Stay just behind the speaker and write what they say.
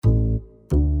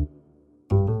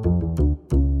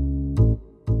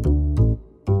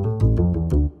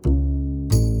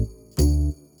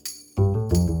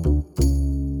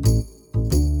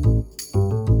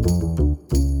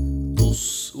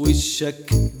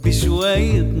وشك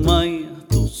بشوية مية،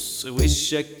 طص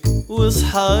وشك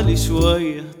واصحى لي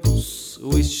شوية، طص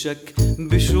وشك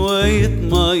بشوية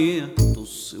مية،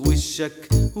 طص وشك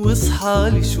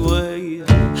واصحى لي شوية.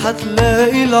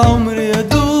 حتلاقي العمر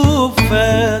يدوب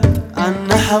فات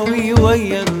عالنحوي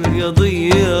ويا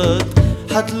الرياضيات،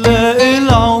 حتلاقي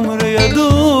العمر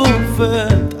يدوب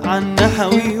فات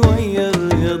عالنحوي ويا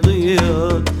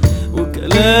الرياضيات،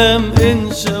 وكلام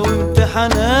انشا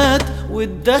وامتحانات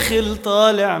والدخل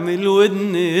طالع من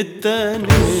الودن التاني.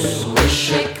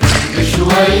 وشك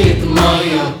بشوية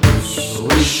مية،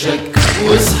 وشك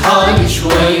واصحى لي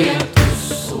شوية،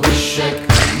 وشك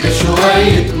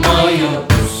بشوية مية،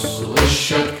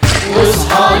 وشك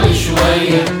واصحى لي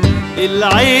شوية.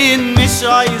 العين مش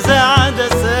عايزة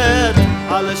عدسات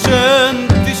علشان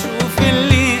تشوف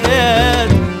اللي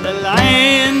قاد،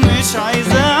 العين مش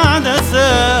عايزة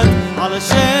عدسات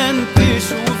علشان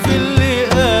تشوف اللي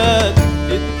قاد.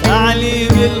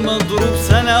 التعليم المضروب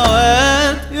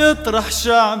سنوات يطرح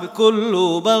شعب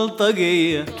كله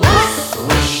بلطجية.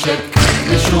 وشك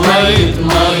بشوية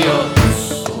مية،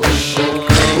 وشك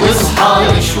واصحى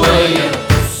لي شوية،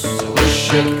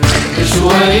 وشك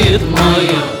بشوية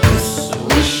مية،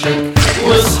 وشك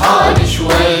واصحى لي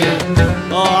شوية.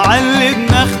 علي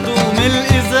بناخده من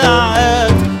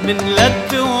الإذاعات من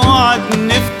لد وعجن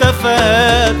في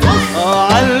تفات،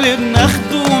 علي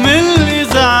بناخده من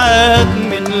الإذاعات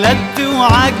من لد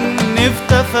وعجن في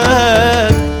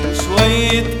تفات،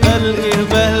 شوية قلق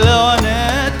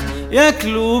بهلوانات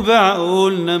ياكلوا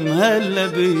بعقولنا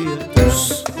مهلبية.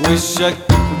 طص وشك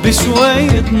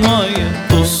بشوية مية،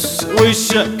 طص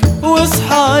وشك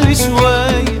واصحى لي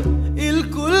شوية.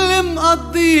 الكل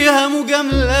مقضيها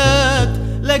مجاملات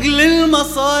لاجل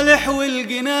المصالح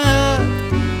والجنات،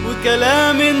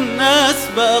 وكلام الناس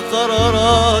بقى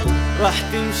قرارات راح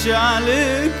تمشي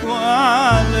عليك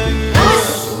وعليا.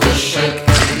 وشك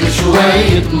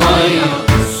بشوية مية،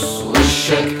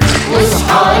 وشك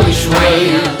واصحى لي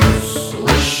شوية،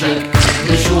 وشك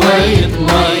بشوية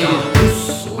مية،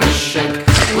 وشك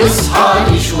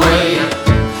واصحى لي شوية.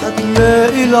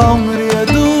 حتلاقي العمر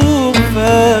يدوب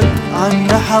فات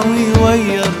عالنحوي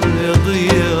ويا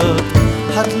الرياضيات،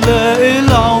 حتلاقي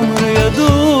العمر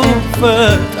يدوب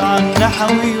فات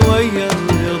عالنحوي ويا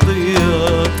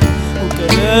الرياضيات،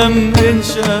 وكلام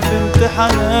انشا في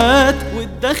امتحانات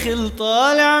والدخل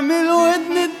طالع من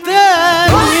الودن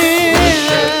التاني.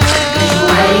 وشك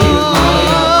بشوية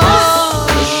مية،